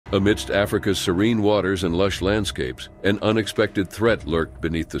Amidst Africa's serene waters and lush landscapes, an unexpected threat lurked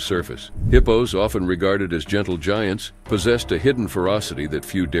beneath the surface. Hippos, often regarded as gentle giants, possessed a hidden ferocity that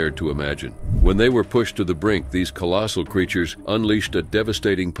few dared to imagine. When they were pushed to the brink, these colossal creatures unleashed a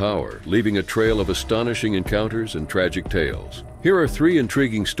devastating power, leaving a trail of astonishing encounters and tragic tales. Here are 3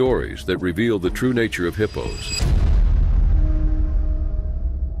 intriguing stories that reveal the true nature of hippos.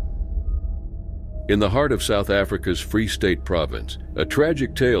 In the heart of South Africa's Free State province, a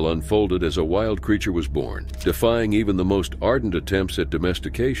tragic tale unfolded as a wild creature was born, defying even the most ardent attempts at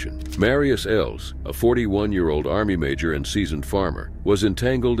domestication. Marius Els, a 41-year-old army major and seasoned farmer, was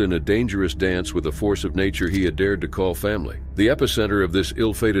entangled in a dangerous dance with a force of nature he had dared to call family. The epicenter of this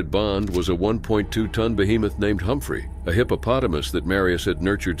ill-fated bond was a 1.2-ton behemoth named Humphrey, a hippopotamus that Marius had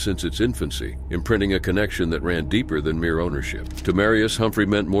nurtured since its infancy, imprinting a connection that ran deeper than mere ownership. To Marius, Humphrey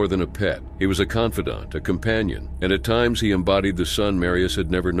meant more than a pet. He was a confidant, a companion, and at times he embodied the son Marius had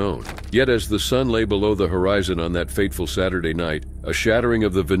never known. Yet as the sun lay below the horizon on that fateful Saturday night, a shattering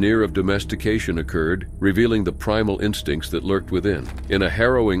of the veneer of domestication occurred, revealing the primal instincts that lurked within. In a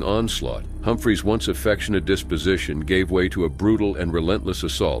harrowing onslaught, Humphrey's once affectionate disposition gave way to a brutal and relentless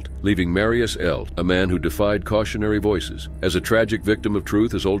assault, leaving Marius Els, a man who defied cautionary voices, as a tragic victim of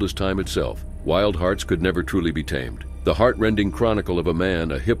truth as old as time itself. Wild hearts could never truly be tamed. The heart-rending chronicle of a man,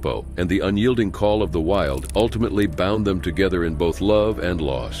 a hippo, and the unyielding call of the wild ultimately bound them together in both love and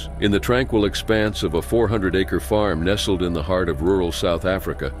loss. In the tranquil expanse of a 400-acre farm nestled in the heart of rural South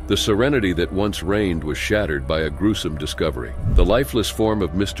Africa, the serenity that once reigned was shattered by a gruesome discovery. The lifeless form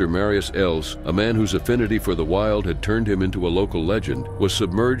of Mr. Marius Els, a man whose affinity for the wild had turned him into a local legend, was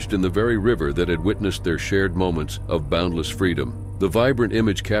submerged in the very river that had witnessed their shared moments of boundless freedom. The vibrant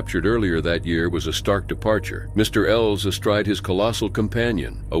image captured earlier that year was a stark departure. Mr. Els astride his colossal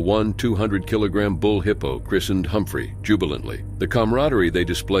companion, a 200-kilogram bull hippo christened Humphrey, jubilantly. The camaraderie they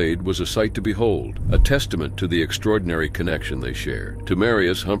displayed was a sight to behold, a testament to the extraordinary connection they shared. To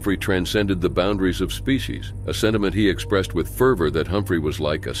Marius, Humphrey transcended the boundaries of species, a sentiment he expressed with fervor that Humphrey was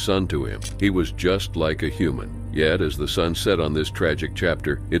like a son to him. He was just like a human. Yet, as the sun set on this tragic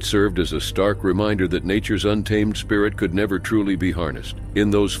chapter, it served as a stark reminder that nature's untamed spirit could never truly be harnessed.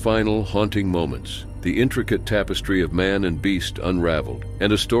 In those final, haunting moments, the intricate tapestry of man and beast unraveled,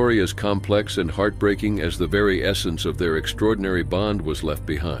 and a story as complex and heartbreaking as the very essence of their extraordinary bond was left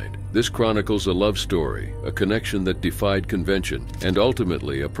behind. This chronicles a love story, a connection that defied convention, and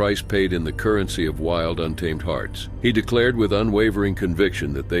ultimately a price paid in the currency of wild, untamed hearts. He declared with unwavering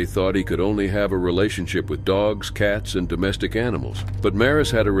conviction that they thought he could only have a relationship with dogs, cats, and domestic animals. But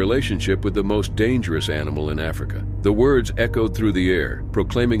Marius had a relationship with the most dangerous animal in Africa. The words echoed through the air,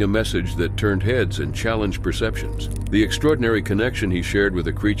 proclaiming a message that turned heads and challenged perceptions. The extraordinary connection he shared with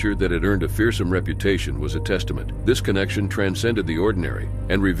a creature that had earned a fearsome reputation was a testament. This connection transcended the ordinary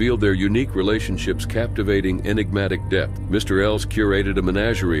and revealed their unique relationship's captivating, enigmatic depth. Mr. Els curated a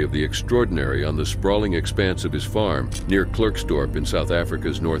menagerie of the extraordinary on the sprawling expanse of his farm near Klerksdorp in South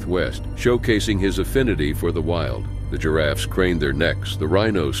Africa's northwest, showcasing his affinity for the wild. The giraffes craned their necks, the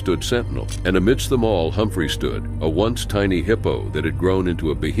rhinos stood sentinel, and amidst them all Humphrey stood, a once tiny hippo that had grown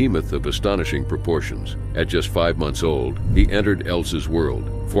into a behemoth of astonishing proportions. At just 5 months old, he entered Els's world,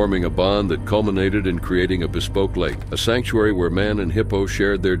 forming a bond that culminated in creating a bespoke lake, a sanctuary where man and hippo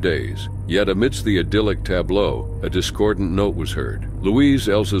shared their days. Yet amidst the idyllic tableau, a discordant note was heard. Louise,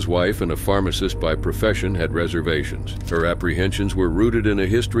 Els's wife and a pharmacist by profession, had reservations. Her apprehensions were rooted in a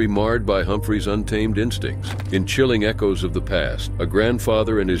history marred by Humphrey's untamed instincts. In chilling echoes of the past, a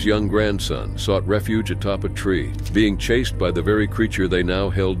grandfather and his young grandson sought refuge atop a tree, being chased by the very creature they now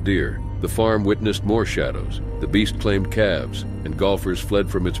held dear. The farm witnessed more shadows. The beast claimed calves, and golfers fled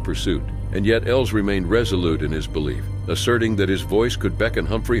from its pursuit. And yet Els remained resolute in his belief, asserting that his voice could beckon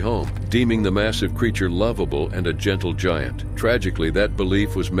Humphrey home, deeming the massive creature lovable and a gentle giant. Tragically, that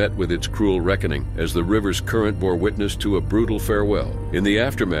belief was met with its cruel reckoning, as the river's current bore witness to a brutal farewell. In the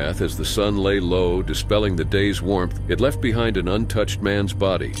aftermath, as the sun lay low, dispelling the day's warmth, it left behind an untouched man's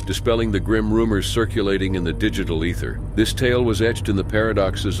body, dispelling the grim rumors circulating in the digital ether. This tale was etched in the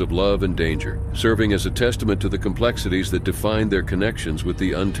paradoxes of love and danger, serving as a testament to the complexities that defined their connections with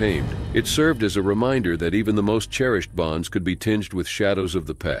the untamed. It served as a reminder that even the most cherished bonds could be tinged with shadows of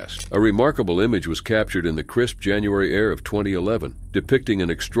the past. A remarkable image was captured in the crisp January air of 2011, depicting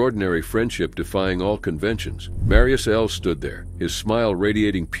an extraordinary friendship defying all conventions. Marius Els stood there, his smile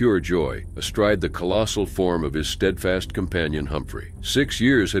radiating pure joy, astride the colossal form of his steadfast companion Humphrey. 6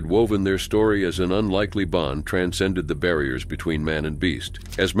 years had woven their story as an unlikely bond transcended the barriers between man and beast.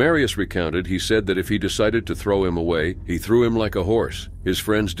 As Marius recounted, he said that if he decided to throw him away, he threw him like a horse. His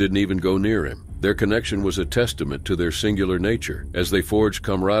friends didn't even go near him. Their connection was a testament to their singular nature, as they forged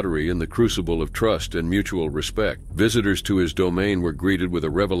camaraderie in the crucible of trust and mutual respect. Visitors to his domain were greeted with a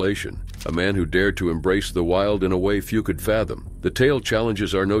revelation, a man who dared to embrace the wild in a way few could fathom. The tale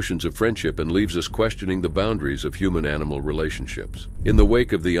challenges our notions of friendship and leaves us questioning the boundaries of human-animal relationships. In the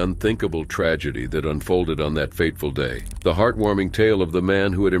wake of the unthinkable tragedy that unfolded on that fateful day, the heartwarming tale of the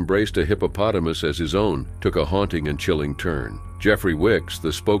man who had embraced a hippopotamus as his own took a haunting and chilling turn. Jeffrey Wicks, the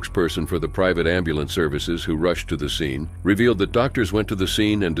spokesperson for the private ambulance services who rushed to the scene, revealed that doctors went to the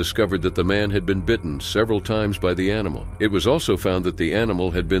scene and discovered that the man had been bitten several times by the animal. It was also found that the animal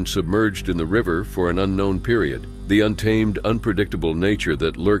had been submerged in the river for an unknown period. The untamed, unpredictable nature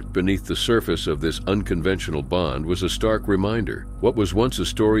that lurked beneath the surface of this unconventional bond was a stark reminder. What was once a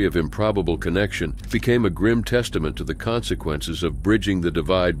story of improbable connection became a grim testament to the consequences of bridging the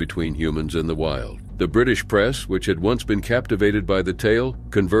divide between humans and the wild. The British press, which had once been captivated by the tale,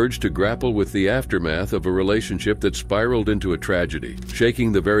 converged to grapple with the aftermath of a relationship that spiraled into a tragedy,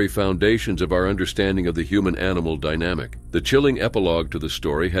 shaking the very foundations of our understanding of the human-animal dynamic. The chilling epilogue to the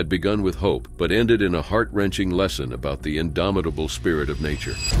story had begun with hope, but ended in a heart-wrenching lesson about the indomitable spirit of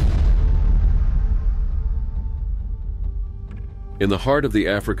nature. In the heart of the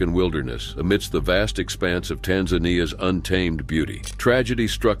African wilderness, amidst the vast expanse of Tanzania's untamed beauty, tragedy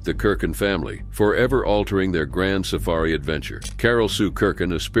struck the Kirkin family, forever altering their grand safari adventure. Carol Sue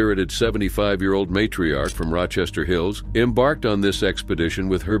Kirkin, a spirited 75-year-old matriarch from Rochester Hills, embarked on this expedition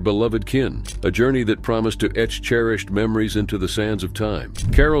with her beloved kin, a journey that promised to etch cherished memories into the sands of time.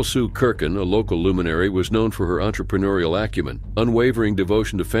 Carol Sue Kirkin, a local luminary, was known for her entrepreneurial acumen, unwavering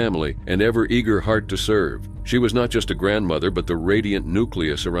devotion to family, and ever-eager heart to serve. She was not just a grandmother, but the radiant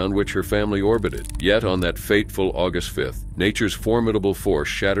nucleus around which her family orbited. Yet on that fateful August 5th, nature's formidable force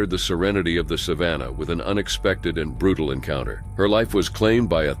shattered the serenity of the savannah with an unexpected and brutal encounter. Her life was claimed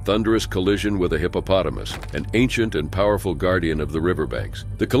by a thunderous collision with a hippopotamus, an ancient and powerful guardian of the riverbanks.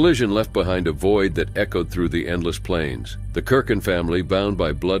 The collision left behind a void that echoed through the endless plains. The Kirkin family, bound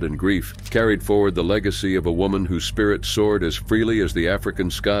by blood and grief, carried forward the legacy of a woman whose spirit soared as freely as the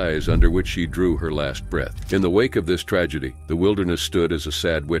African skies under which she drew her last breath. In the wake of this tragedy, the wilderness stood as a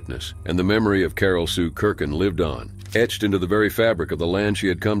sad witness, and the memory of Carol Sue Kirkin lived on. Etched into the very fabric of the land she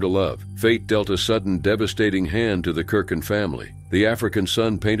had come to love, fate dealt a sudden, devastating hand to the Kirkin family. The African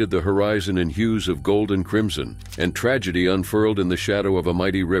sun painted the horizon in hues of gold and crimson, and tragedy unfurled in the shadow of a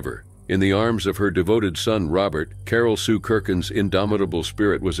mighty river. In the arms of her devoted son, Robert, Carol Sue Kirkin's indomitable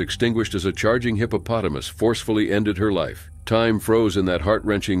spirit was extinguished as a charging hippopotamus forcefully ended her life. Time froze in that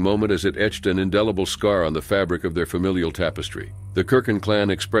heart-wrenching moment as it etched an indelible scar on the fabric of their familial tapestry. The Kirkin clan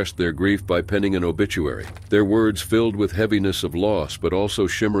expressed their grief by penning an obituary, their words filled with heaviness of loss but also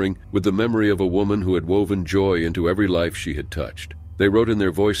shimmering with the memory of a woman who had woven joy into every life she had touched. They wrote in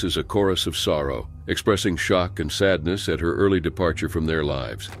their voices a chorus of sorrow, expressing shock and sadness at her early departure from their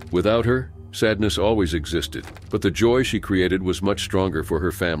lives. Without her, sadness always existed, but the joy she created was much stronger for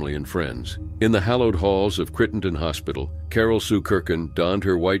her family and friends. In the hallowed halls of Crittenden Hospital, Carol Sue Kirkin donned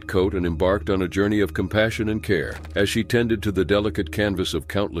her white coat and embarked on a journey of compassion and care as she tended to the delicate canvas of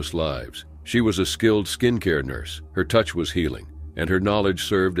countless lives. She was a skilled skincare nurse, her touch was healing, and her knowledge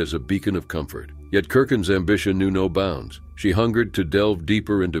served as a beacon of comfort. Yet Kirkin's ambition knew no bounds. She hungered to delve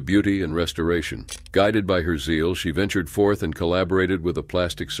deeper into beauty and restoration. Guided by her zeal, she ventured forth and collaborated with a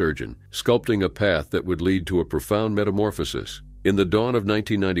plastic surgeon, sculpting a path that would lead to a profound metamorphosis. In the dawn of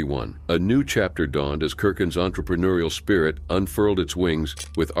 1991, a new chapter dawned as Kirkin's entrepreneurial spirit unfurled its wings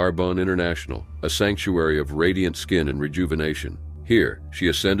with Arbonne International, a sanctuary of radiant skin and rejuvenation. Here, she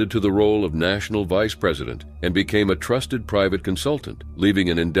ascended to the role of national vice president and became a trusted private consultant, leaving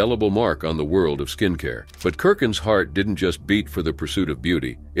an indelible mark on the world of skincare. But Kirkin's heart didn't just beat for the pursuit of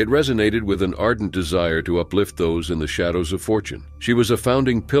beauty. It resonated with an ardent desire to uplift those in the shadows of fortune. She was a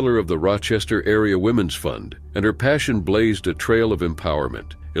founding pillar of the Rochester Area Women's Fund, and her passion blazed a trail of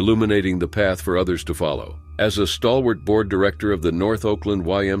empowerment, illuminating the path for others to follow. As a stalwart board director of the North Oakland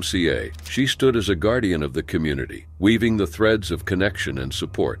YMCA, she stood as a guardian of the community, weaving the threads of connection and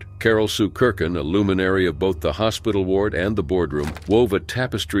support. Carol Sue Kirkin, a luminary of both the hospital ward and the boardroom, wove a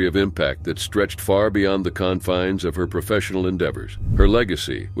tapestry of impact that stretched far beyond the confines of her professional endeavors. Her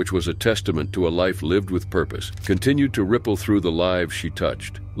legacy, which was a testament to a life lived with purpose, continued to ripple through the lives she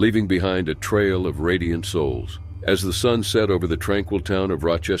touched, leaving behind a trail of radiant souls. As the sun set over the tranquil town of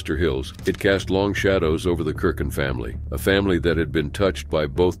Rochester Hills, it cast long shadows over the Kirkin family, a family that had been touched by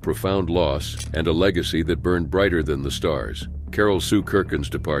both profound loss and a legacy that burned brighter than the stars. Carol Sue Kirkin's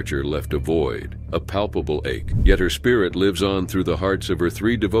departure left a void, a palpable ache, yet her spirit lives on through the hearts of her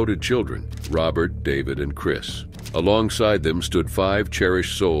three devoted children, Robert, David, and Chris. Alongside them stood 5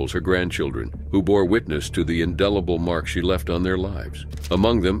 cherished souls, her grandchildren, who bore witness to the indelible mark she left on their lives.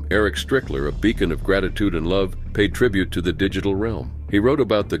 Among them, Eric Strickler, a beacon of gratitude and love, paid tribute to the digital realm. He wrote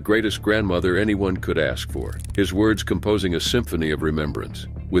about the greatest grandmother anyone could ask for, his words composing a symphony of remembrance.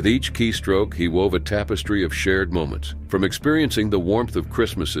 With each keystroke, he wove a tapestry of shared moments, from experiencing the warmth of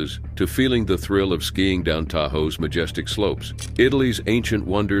Christmases to feeling the thrill of skiing down Tahoe's majestic slopes. Italy's ancient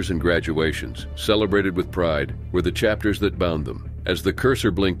wonders and graduations, celebrated with pride, were the chapters that bound them. As the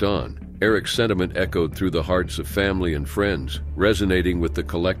cursor blinked on, Eric's sentiment echoed through the hearts of family and friends, resonating with the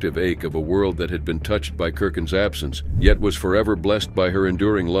collective ache of a world that had been touched by Kirkin's absence, yet was forever blessed by her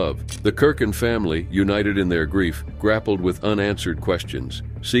enduring love. The Kirkin family, united in their grief, grappled with unanswered questions,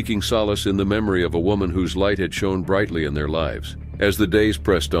 seeking solace in the memory of a woman whose light had shone brightly in their lives. As the days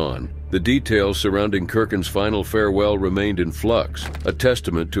pressed on, the details surrounding Kirkin's final farewell remained in flux, a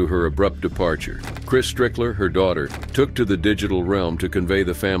testament to her abrupt departure. Chris Strickler, her daughter, took to the digital realm to convey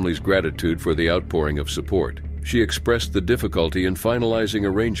the family's gratitude for the outpouring of support. She expressed the difficulty in finalizing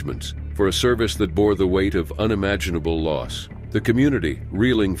arrangements for a service that bore the weight of unimaginable loss. The community,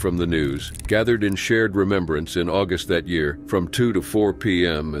 reeling from the news, gathered in shared remembrance in August that year from 2 to 4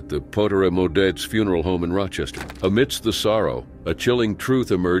 p.m. at the Potere Modet's funeral home in Rochester. Amidst the sorrow, a chilling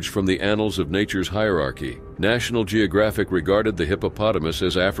truth emerged from the annals of nature's hierarchy. National Geographic regarded the hippopotamus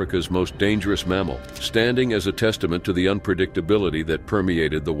as Africa's most dangerous mammal, standing as a testament to the unpredictability that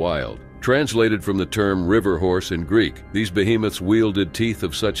permeated the wild. Translated from the term river horse in Greek, these behemoths wielded teeth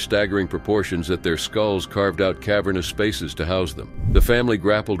of such staggering proportions that their skulls carved out cavernous spaces to house them. The family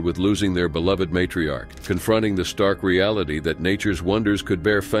grappled with losing their beloved matriarch, confronting the stark reality that nature's wonders could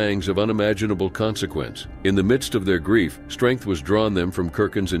bear fangs of unimaginable consequence. In the midst of their grief, strength was drawn them from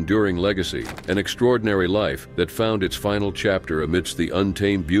Kirkin's enduring legacy, an extraordinary life that found its final chapter amidst the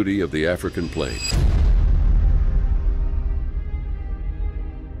untamed beauty of the African plain.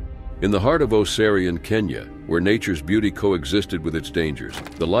 In the heart of Oserian, Kenya, where nature's beauty coexisted with its dangers,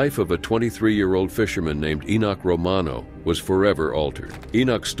 the life of a 23-year-old fisherman named Enoch Romano was forever altered.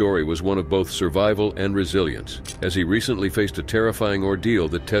 Enoch's story was one of both survival and resilience, as he recently faced a terrifying ordeal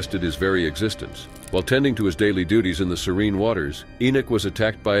that tested his very existence. While tending to his daily duties in the serene waters, Enoch was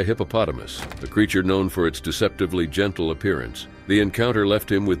attacked by a hippopotamus, a creature known for its deceptively gentle appearance. The encounter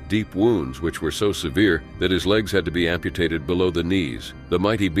left him with deep wounds, which were so severe that his legs had to be amputated below the knees. The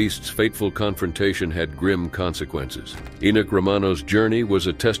mighty beast's fateful confrontation had grim consequences. Enoch Romano's journey was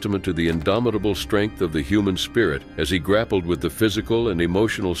a testament to the indomitable strength of the human spirit as he grappled with the physical and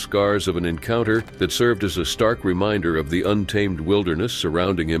emotional scars of an encounter that served as a stark reminder of the untamed wilderness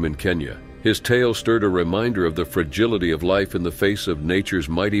surrounding him in Kenya. His tale stirred a reminder of the fragility of life in the face of nature's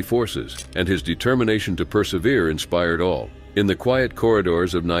mighty forces, and his determination to persevere inspired all. In the quiet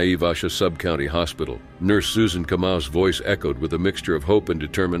corridors of Naivasha Sub-County Hospital, Nurse Susan Kamau's voice echoed with a mixture of hope and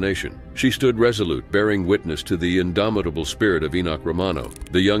determination. She stood resolute, bearing witness to the indomitable spirit of Enoch Romano,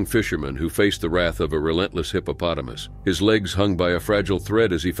 the young fisherman who faced the wrath of a relentless hippopotamus. His legs hung by a fragile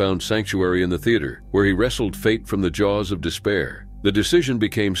thread as he found sanctuary in the theater, where he wrestled fate from the jaws of despair. The decision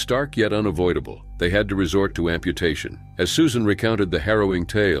became stark yet unavoidable. They had to resort to amputation. As Susan recounted the harrowing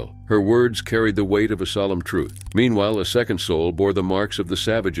tale, her words carried the weight of a solemn truth. Meanwhile, a second soul bore the marks of the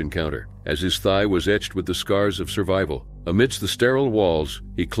savage encounter, as his thigh was etched with the scars of survival. Amidst the sterile walls,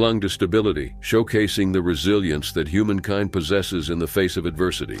 he clung to stability, showcasing the resilience that humankind possesses in the face of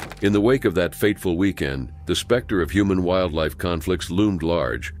adversity. In the wake of that fateful weekend, the specter of human-wildlife conflicts loomed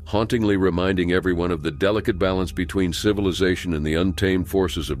large, hauntingly reminding everyone of the delicate balance between civilization and the untamed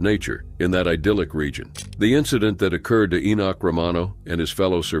forces of nature in that idyllic region. The incident that occurred to Enoch Romano and his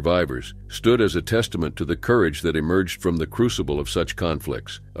fellow survivors stood as a testament to the courage that emerged from the crucible of such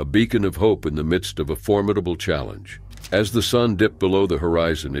conflicts, a beacon of hope in the midst of a formidable challenge. As the sun dipped below the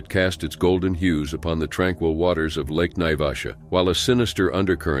horizon, it cast its golden hues upon the tranquil waters of Lake Naivasha, while a sinister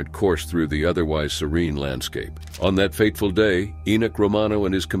undercurrent coursed through the otherwise serene landscape. On that fateful day, Enoch Romano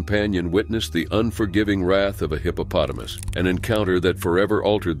and his companion witnessed the unforgiving wrath of a hippopotamus, an encounter that forever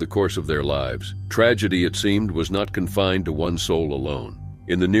altered the course of their lives. Tragedy, it seemed, was not confined to one soul alone.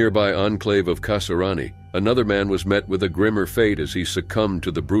 In the nearby enclave of Kasarani, another man was met with a grimmer fate as he succumbed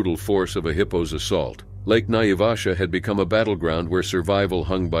to the brutal force of a hippo's assault. Lake Naivasha had become a battleground where survival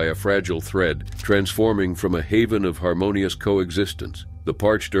hung by a fragile thread, transforming from a haven of harmonious coexistence The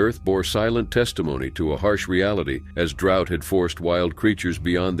parched earth bore silent testimony to a harsh reality, as drought had forced wild creatures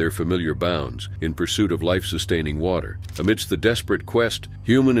beyond their familiar bounds in pursuit of life-sustaining water. Amidst the desperate quest,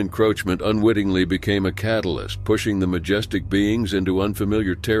 human encroachment unwittingly became a catalyst, pushing the majestic beings into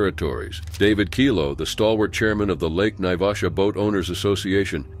unfamiliar territories. David Kilo, the stalwart chairman of the Lake Naivasha Boat Owners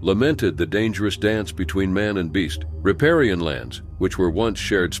Association, lamented the dangerous dance between man and beast. Riparian lands, which were once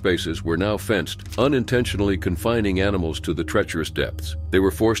shared spaces, were now fenced, unintentionally confining animals to the treacherous depths. They were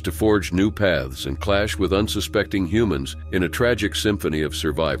forced to forge new paths and clash with unsuspecting humans in a tragic symphony of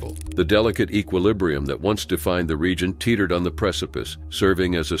survival. The delicate equilibrium that once defined the region teetered on the precipice,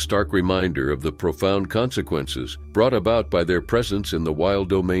 serving as a stark reminder of the profound consequences brought about by their presence in the wild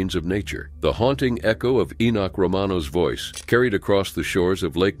domains of nature. The haunting echo of Enoch Romano's voice carried across the shores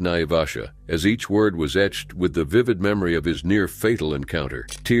of Lake Naivasha, as each word was etched with the vivid memory of his near-fatal encounter.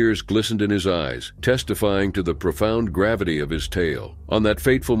 Tears glistened in his eyes, testifying to the profound gravity of his tale. On that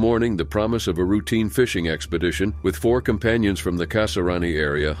fateful morning, the promise of a routine fishing expedition with 4 companions from the Kasarani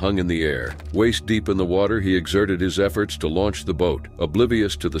area hung in the air. Waist-deep in the water, he exerted his efforts to launch the boat,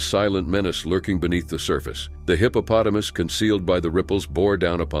 oblivious to the silent menace lurking beneath the surface. The hippopotamus, concealed by the ripples, bore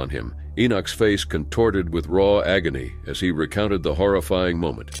down upon him. Enoch's face contorted with raw agony as he recounted the horrifying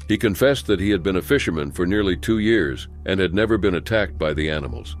moment. He confessed that he had been a fisherman for nearly 2 years and had never been attacked by the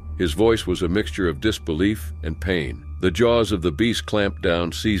animals. His voice was a mixture of disbelief and pain. The jaws of the beast clamped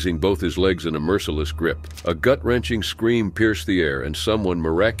down, seizing both his legs in a merciless grip. A gut-wrenching scream pierced the air, and someone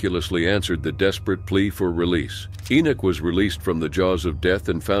miraculously answered the desperate plea for release. Enoch was released from the jaws of death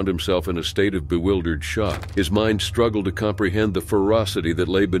and found himself in a state of bewildered shock. His mind struggled to comprehend the ferocity that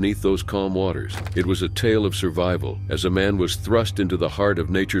lay beneath those calm waters. It was a tale of survival, as a man was thrust into the heart of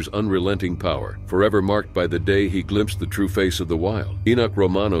nature's unrelenting power, forever marked by the day he glimpsed the true face of the wild. Enoch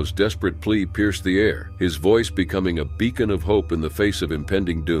Romano's desperate plea pierced the air, his voice becoming a beacon of hope in the face of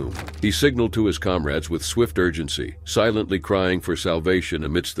impending doom. He signaled to his comrades with swift urgency, silently crying for salvation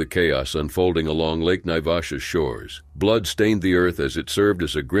amidst the chaos unfolding along Lake Naivasha's shores. Blood stained the earth as it served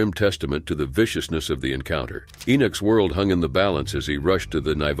as a grim testament to the viciousness of the encounter. Enoch's world hung in the balance as he rushed to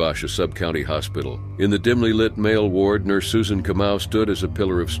the Naivasha Sub-County Hospital. In the dimly lit male ward, Nurse Susan Kamau stood as a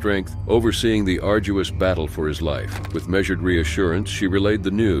pillar of strength, overseeing the arduous battle for his life. With measured reassurance, she relayed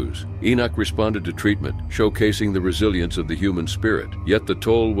the news. Enoch responded to treatment, showcasing the resilience of the human spirit. Yet the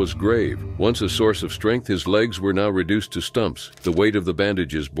toll was grave. Once a source of strength, his legs were now reduced to stumps. The weight of the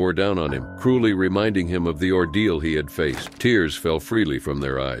bandages bore down on him, cruelly reminding him of the ordeal he had faced. Tears fell freely from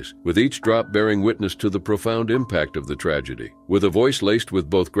their eyes, with each drop bearing witness to the profound impact of the tragedy. With a voice laced with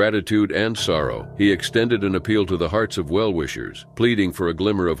both gratitude and sorrow, he extended an appeal to the hearts of well-wishers, pleading for a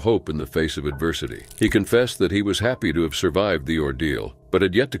glimmer of hope in the face of adversity. He confessed that he was happy to have survived the ordeal, but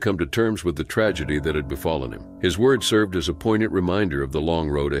had yet to come to terms with the tragedy that had befallen him. His words served as a poignant reminder of the long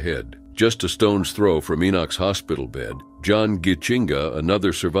road ahead. Just a stone's throw from Enoch's hospital bed, John Gichinga,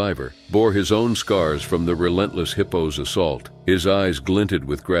 another survivor, bore his own scars from the relentless Hippos' assault. His eyes glinted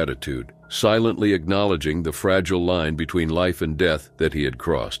with gratitude, silently acknowledging the fragile line between life and death that he had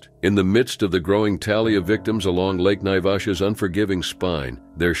crossed. In the midst of the growing tally of victims along Lake Naivasha's unforgiving spine,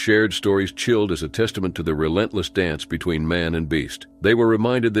 their shared stories chilled as a testament to the relentless dance between man and beast. They were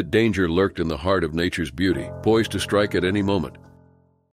reminded that danger lurked in the heart of nature's beauty, poised to strike at any moment.